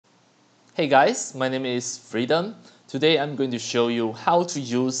Hey guys, my name is Freedom. Today I'm going to show you how to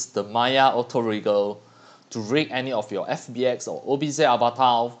use the Maya Auto Rigger to rig any of your FBX or OBJ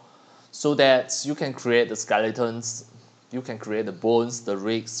avatar so that you can create the skeletons, you can create the bones, the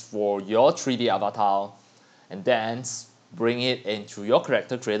rigs for your 3D avatar, and then bring it into your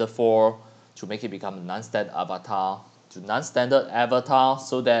character creator 4 to make it become a non-standard avatar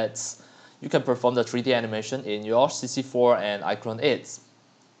so that you can perform the 3D animation in your CC4 and iClone 8.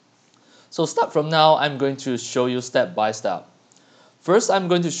 So start from now, I'm going to show you step by step. First, I'm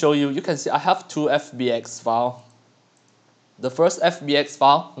going to show you, you can see I have two FBX files. The first FBX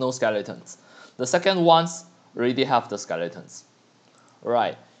file, no skeletons. The second ones already have the skeletons.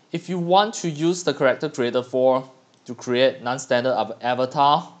 Alright, if you want to use the character creator 4 to create non-standard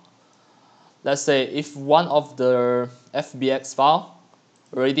avatar, let's say if one of the FBX file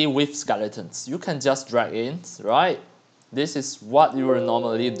already with skeletons, you can just drag in, right? This is what you will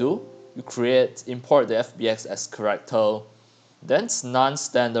normally do. You import the FBX as character, then it's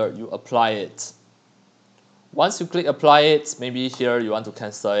non-standard, you apply it. Once you click apply it, maybe here you want to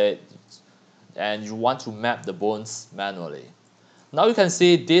cancel it and you want to map the bones manually. Now you can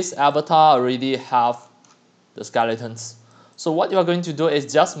see this avatar already have the skeletons. So what you are going to do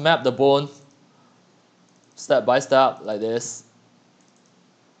is just map the bone step by step like this.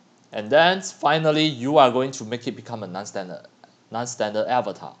 And then finally you are going to make it become a non-standard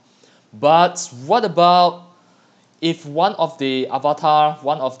avatar. But what about if one of the avatar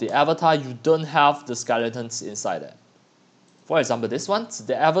you don't have the skeletons inside it? For example, this one,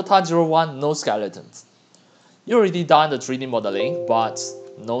 the avatar 01, no skeletons. You already done the 3D modeling, but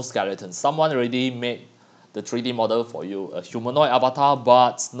no skeletons. Someone already made the 3D model for you, a humanoid avatar,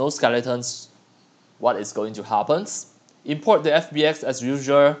 but no skeletons. What is going to happen? Import the FBX as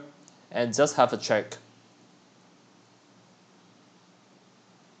usual and just have a check.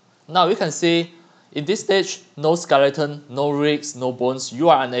 Now you can see in this stage, no skeleton, no rigs, no bones. You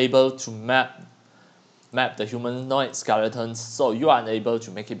are unable to map the humanoid skeletons, so you are unable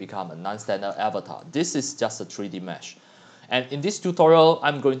to make it become a non-standard avatar. This is just a 3D mesh. And in this tutorial,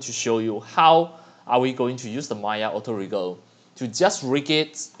 I'm going to show you how are we going to use the Maya Auto Rigger to just rig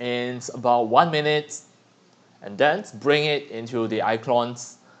it in about 1 minute and then bring it into the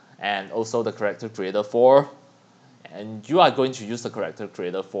iClones and also the character creator 4. And you are going to use the character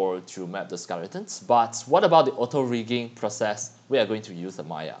creator 4 to map the skeletons. But what about the auto rigging process? We are going to use the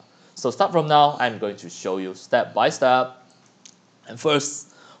Maya. So start from now, I'm going to show you step by step. And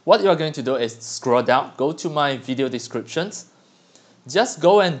first, what you are going to do is scroll down, go to my video descriptions. Just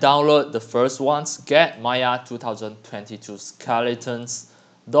go and download the first ones, get Maya 2022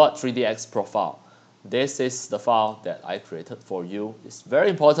 skeletons.3dx profile. This is the file that I created for you. It's very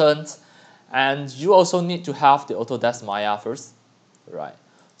important. And you also need to have the Autodesk Maya first, right?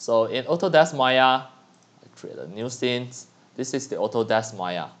 So in Autodesk Maya, I create a new scene. This is the Autodesk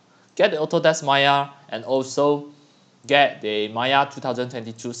Maya. Get the Autodesk Maya and also get the Maya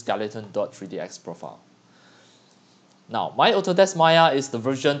 2022 skeleton.3dx profile. Now, my Autodesk Maya is the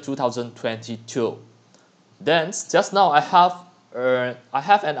version 2022. Then just now I have an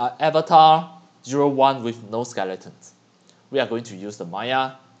avatar 01 with no skeletons. We are going to use the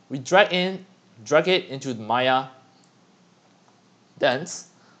Maya. We drag it into the Maya. Then,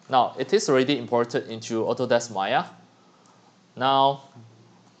 now it is already imported into Autodesk Maya. Now,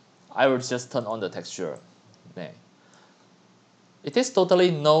 I will just turn on the texture. It is totally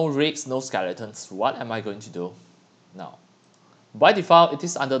no rigs, no skeletons. What am I going to do now? By default, it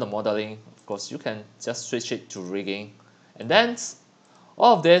is under the modeling. Of course, you can just switch it to rigging. And then,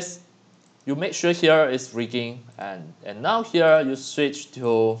 all of this, you make sure here is rigging, and now here you switch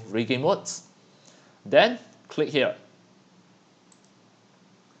to rigging modes. Then click here.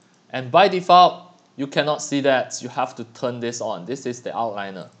 And by default, you cannot see that. You have to turn this on. This is the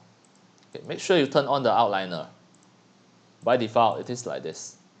outliner. Okay, make sure you turn on the outliner. By default, it is like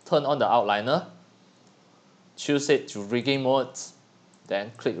this. Turn on the outliner. Choose it to rigging mode.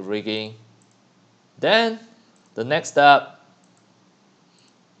 Then click rigging. Then the next step.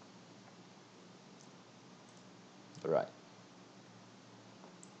 Right.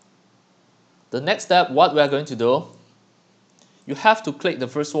 The next step, what we are going to do, you have to click the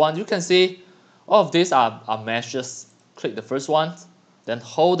first one. You can see all of these are meshes. Click the first one, then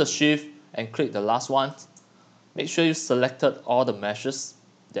hold the shift and click the last one. Make sure you selected all the meshes,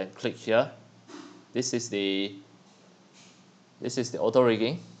 then click here. This is the auto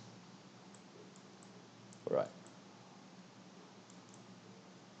rigging. Right.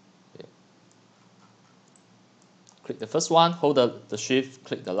 Click the first one, hold the shift,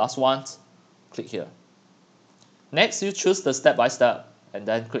 click the last one, click here. Next, you choose the step by step and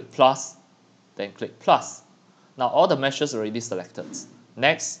then click plus then click plus. Now all the meshes already selected.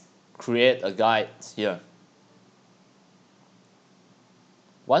 Next, create a guide here.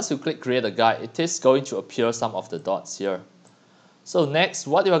 Once you click create a guide, it is going to appear some of the dots here. So next,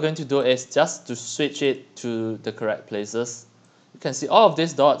 what you are going to do is just to switch it to the correct places. You can see all of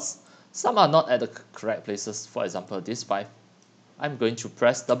these dots, some are not at the correct places. For example, this 5. I'm going to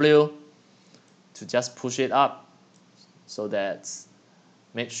press W to just push it up so that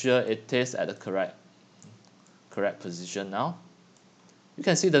make sure it is at the correct position now. You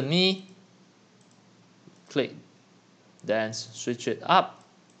can see the knee, click, then switch it up.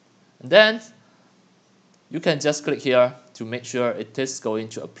 And then you can just click here to make sure it is going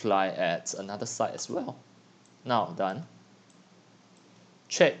to apply at another side as well. Now done.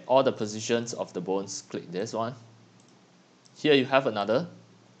 Check all the positions of the bones, click this one. Here you have another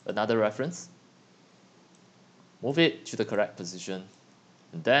reference. Move it to the correct position.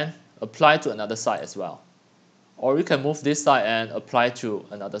 And then apply to another side as well. Or you can move this side and apply to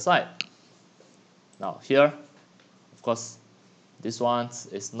another side. Now here, of course, this one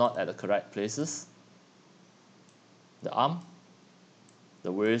is not at the correct places. The arm,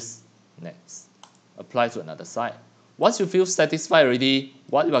 the wrist, next. Apply to another side. Once you feel satisfied already,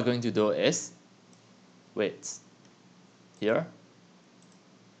 what you are going to do is, wait, here,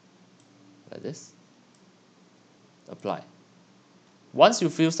 like this, apply. Once you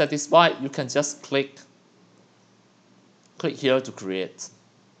feel satisfied, you can just click here to create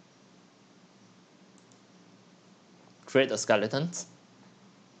a skeleton,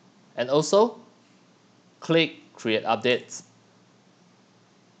 and also click create updates.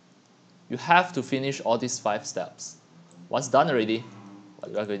 You have to finish all these 5 steps. Once done already,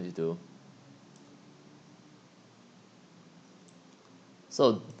 what you are going to do.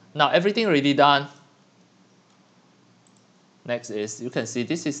 So now everything already done. Next is, you can see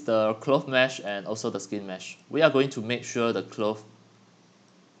this is the cloth mesh and also the skin mesh. We are going to make sure the cloth.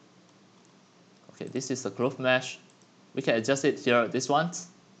 Okay, this is the cloth mesh. We can adjust it here, this one.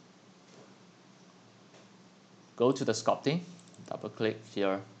 Go to the sculpting, double click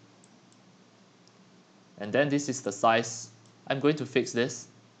here. And then this is the size. I'm going to fix this.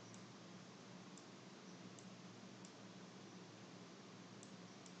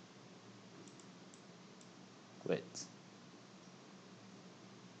 Wait.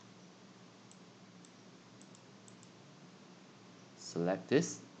 Select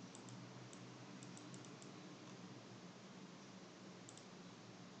this.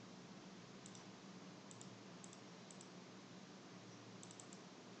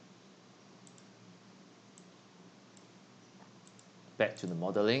 Back to the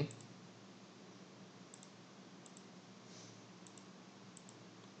modeling.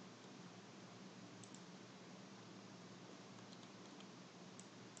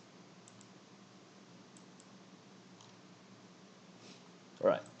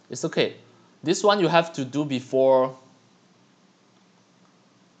 Alright, it's okay. This one you have to do before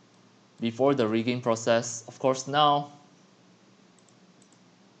the rigging process. Of course, now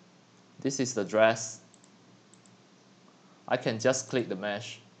this is the dress. I can just click the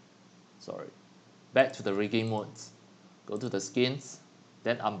mesh. Sorry. Back to the rigging mode. Go to the skins,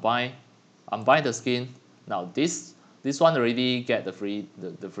 then unbind the skin. Now this one already get the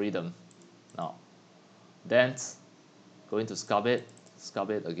freedom. Now, then going to sculpt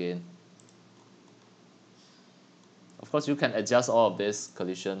it again. Of course, you can adjust all of this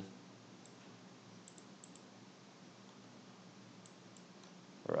collision.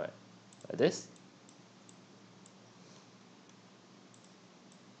 Alright, like this.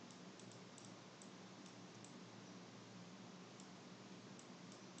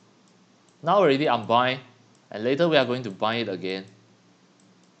 Now already unbind, and later we are going to bind it again.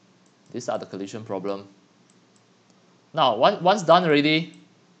 These are the collision problem. Now, once done already,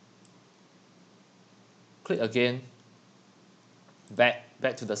 click again,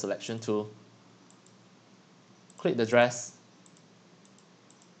 back to the selection tool, click the dress,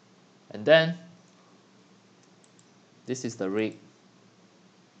 and then this is the rig.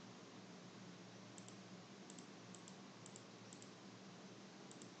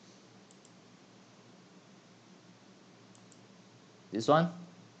 This one.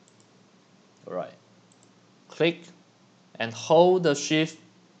 Alright. Click and hold the shift.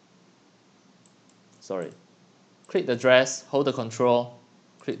 Sorry. Click the dress, hold the control,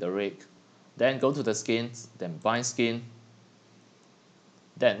 click the rig. Then go to the skins, then bind skin.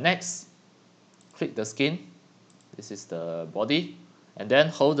 Then next, click the skin. This is the body. And then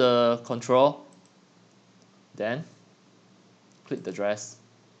hold the control. Then click the dress.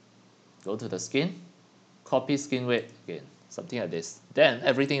 Go to the skin. Copy skin weight again. Something like this. Then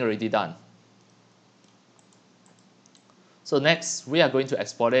everything already done. So next, we are going to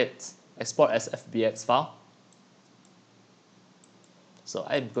export it, export as FBX file. So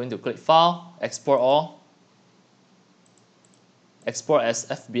I'm going to click File, Export All, Export as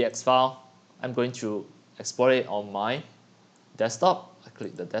FBX file. I'm going to export it on my desktop. I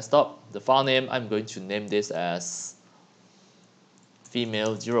click the desktop. The file name, I'm going to name this as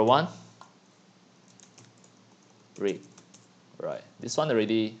female01 rig. Right, this one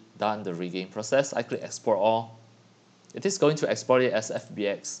already done the rigging process. I click Export All. It is going to export it as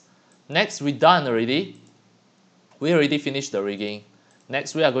FBX. Next, we done already. We already finished the rigging.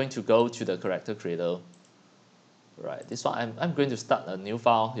 Next, we are going to go to the character Cradle. Right, this one I'm going to start a new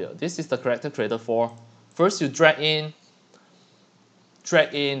file here. This is the character Cradle 4. First, you drag in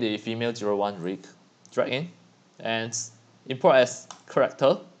the female01 rig. Drag in and import as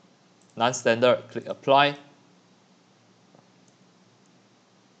character, non-standard. Click Apply.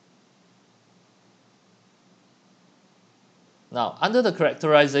 Now, under the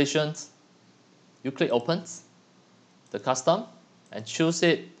characterizations, you click Open, the custom, and choose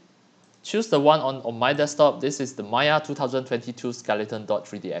it. Choose the one on my desktop. This is the Maya 2022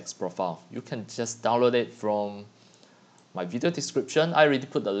 skeleton.3dx profile. You can just download it from my video description. I already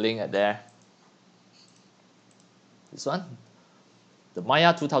put the link at there. This one, the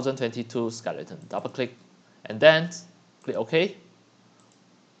Maya 2022 skeleton. Double click and then click OK.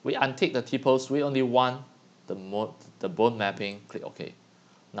 We untick the T-pose. We only want the bone mapping. Click OK.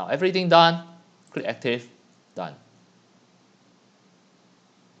 Now everything done. Click Active. Done.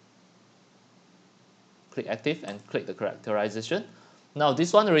 Click Active and click the characterization. Now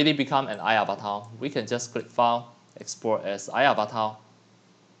this one already become an iAvatar. We can just click File, Export as iAvatar.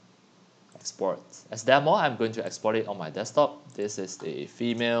 Export as demo. I'm going to export it on my desktop. This is the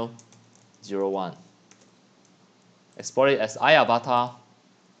female01. Export it as iAvatar.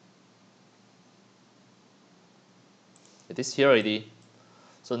 It is here already.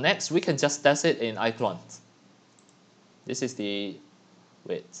 So next we can just test it in iClone. This is the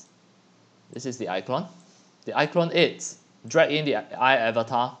This is the iClone. The iClone 8. Drag in the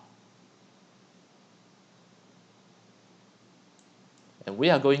iAvatar. And we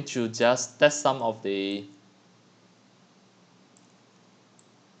are going to just test some of the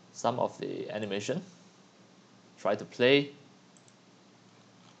animation. Try to play.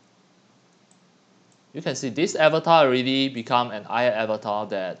 You can see this avatar already become an iAvatar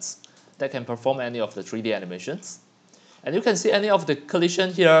that can perform any of the 3D animations. And you can see any of the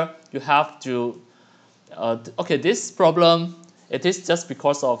collision here. You have to okay, this problem, it is just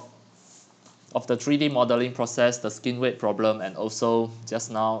because of the 3D modeling process, the skin weight problem, and also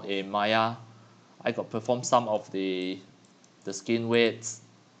just now in Maya, I got perform some of the skin weights,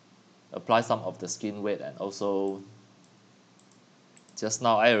 apply some of the skin weight, and also just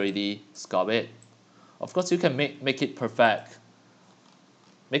now I already sculpt it. Of course, you can make it perfect.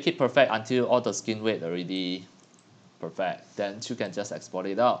 Make it perfect until all the skin weight already perfect. Then you can just export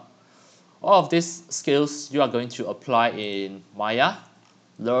it out. All of these skills you are going to apply in Maya.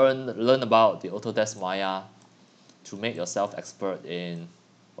 Learn about the Autodesk Maya to make yourself expert in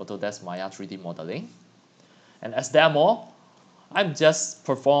Autodesk Maya 3D modeling. And as demo, I'm just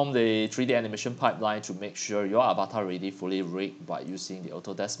perform the 3D animation pipeline to make sure your avatar already fully rigged by using the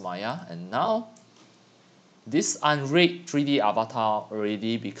Autodesk Maya. And now, this unrigged 3D avatar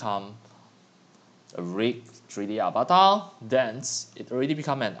already become a rigged 3D avatar. Then it already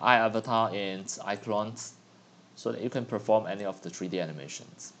become an iAvatar in iClone, so that you can perform any of the 3D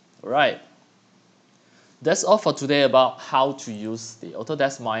animations. Alright, that's all for today about how to use the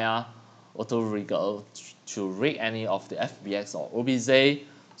Autodesk Maya Auto Rigger to rig any of the FBX or OBJ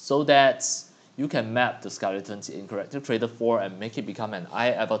so that you can map the skeletons in Character Cradle 4 and make it become an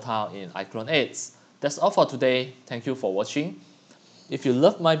iAvatar in iClone 8. That's all for today. Thank you for watching. If you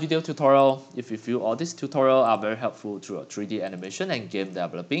love my video tutorial, if you feel all these tutorials are very helpful to your 3D animation and game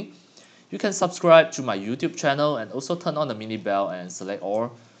developing, you can subscribe to my YouTube channel and also turn on the mini bell and select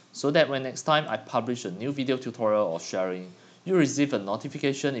all so that when next time I publish a new video tutorial or sharing, you receive a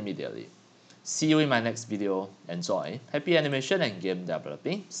notification immediately. See you in my next video. Enjoy. Happy animation and game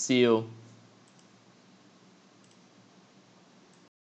developing. See you.